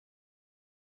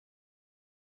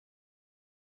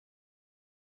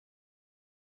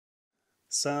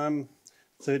Psalm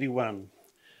 31,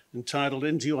 entitled,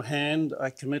 "Into Your Hand I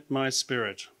Commit My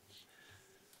Spirit,"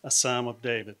 a psalm of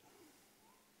David.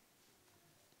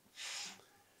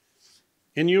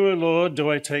 In you, O Lord,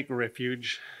 do I take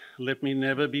refuge. Let me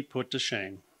never be put to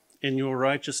shame. In your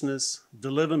righteousness,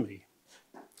 deliver me.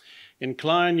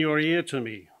 Incline your ear to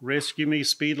me. Rescue me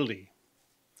speedily.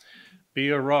 Be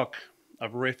a rock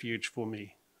of refuge for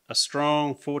me, a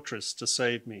strong fortress to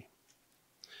save me.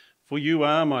 For you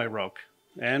are my rock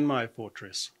and my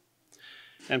fortress.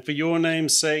 And for your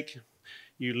name's sake,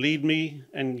 you lead me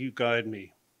and you guide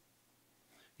me.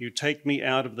 You take me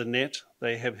out of the net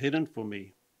they have hidden for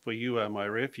me, for you are my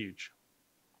refuge.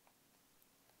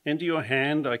 Into your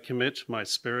hand I commit my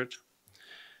spirit.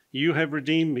 You have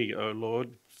redeemed me, O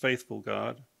Lord, faithful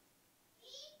God.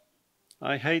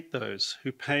 I hate those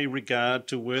who pay regard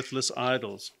to worthless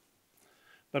idols,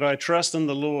 but I trust in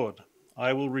the Lord.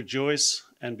 I will rejoice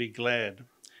and be glad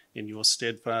in your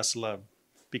steadfast love,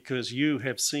 because you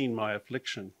have seen my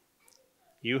affliction.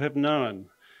 You have known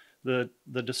the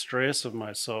distress of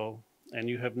my soul, and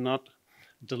you have not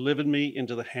delivered me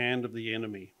into the hand of the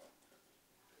enemy.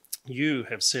 You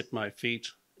have set my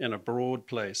feet in a broad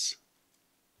place.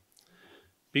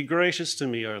 Be gracious to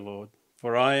me, O Lord,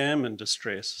 for I am in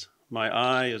distress. My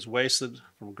eye is wasted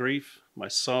from grief, my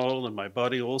soul and my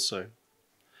body also.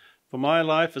 For my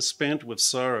life is spent with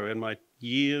sorrow and my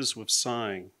years with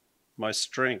sighing. My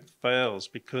strength fails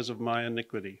because of my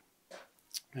iniquity,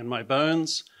 and my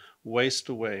bones waste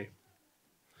away.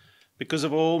 Because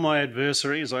of all my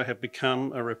adversaries, I have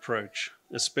become a reproach,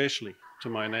 especially to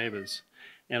my neighbors,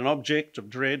 an object of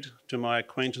dread to my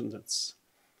acquaintances.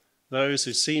 Those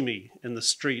who see me in the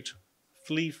street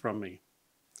flee from me.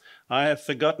 I have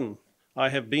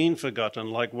been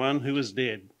forgotten like one who is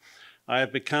dead. I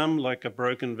have become like a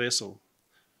broken vessel,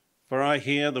 for I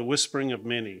hear the whispering of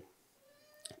many,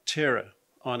 terror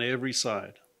on every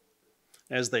side,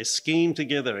 as they scheme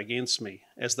together against me,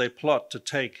 as they plot to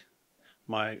take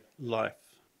my life.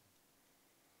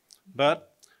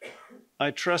 But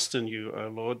I trust in you, O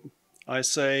Lord. I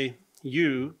say,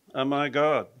 you are my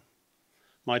God.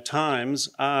 My times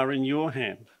are in your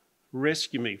hand.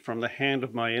 Rescue me from the hand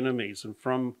of my enemies and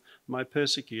from my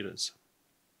persecutors.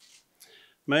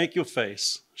 Make your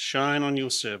face shine on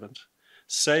your servant.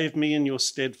 Save me in your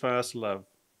steadfast love.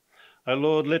 O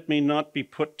Lord, let me not be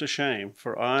put to shame,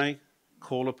 for I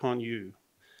call upon you.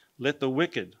 Let the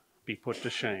wicked be put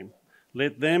to shame.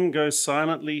 Let them go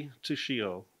silently to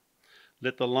Sheol.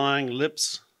 Let the lying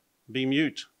lips be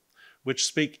mute, which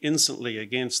speak insolently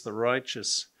against the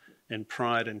righteous in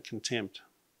pride and contempt.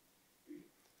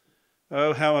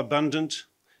 Oh, how abundant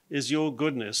is your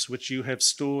goodness, which you have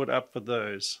stored up for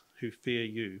those who fear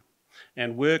you,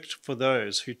 and worked for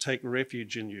those who take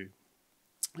refuge in you,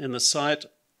 in the sight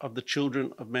of the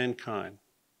children of mankind.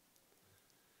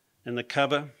 In the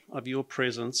cover of your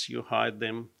presence you hide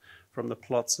them from the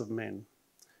plots of men.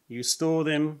 You store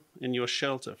them in your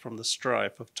shelter from the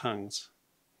strife of tongues.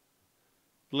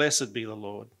 Blessed be the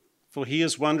Lord, for he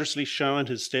has wondrously shown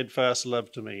his steadfast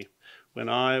love to me when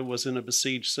I was in a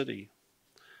besieged city.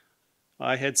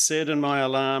 I had said in my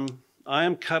alarm, I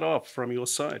am cut off from your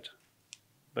sight.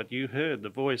 But you heard the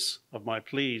voice of my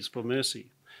pleas for mercy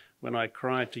when I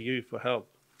cried to you for help.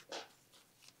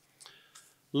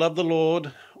 Love the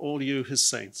Lord, all you his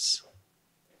saints.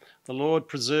 The Lord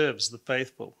preserves the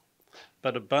faithful,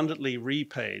 but abundantly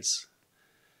repays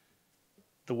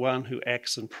the one who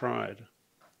acts in pride.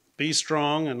 Be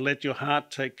strong and let your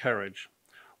heart take courage,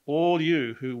 all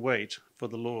you who wait for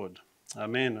the Lord.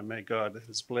 Amen, and may God add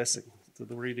his blessing to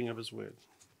the reading of his word.